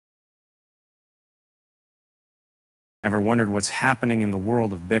Ever wondered what's happening in the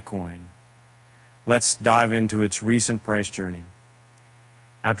world of Bitcoin? Let's dive into its recent price journey.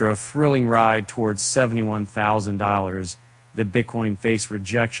 After a thrilling ride towards $71,000, did Bitcoin face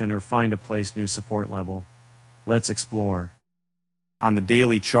rejection or find a place new support level? Let's explore. On the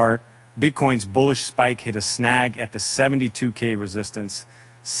daily chart, Bitcoin's bullish spike hit a snag at the 72K resistance.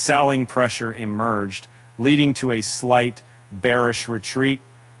 Selling pressure emerged, leading to a slight bearish retreat.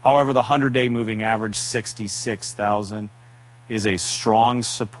 However, the 100-day moving average 66,000 is a strong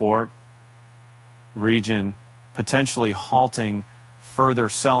support region, potentially halting further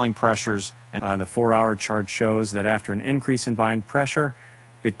selling pressures. And the 4-hour chart shows that after an increase in buying pressure,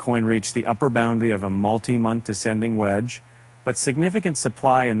 Bitcoin reached the upper boundary of a multi-month descending wedge, but significant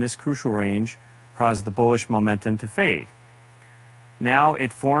supply in this crucial range caused the bullish momentum to fade. Now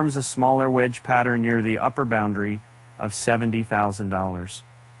it forms a smaller wedge pattern near the upper boundary of $70,000.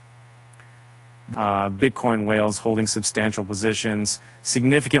 Bitcoin whales holding substantial positions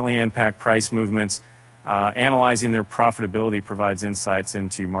significantly impact price movements. Analyzing their profitability provides insights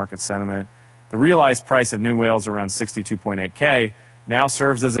into market sentiment. The realized price of new whales around 62.8K now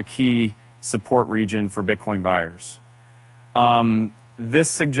serves as a key support region for Bitcoin buyers. This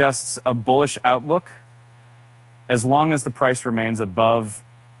suggests a bullish outlook as long as the price remains above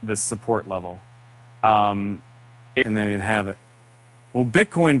this support level. And there you have it. Will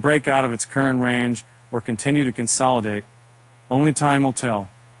Bitcoin break out of its current range or continue to consolidate? Only time will tell.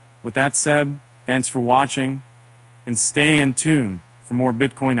 With that said, thanks for watching and stay in tune for more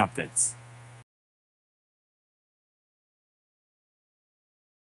Bitcoin updates.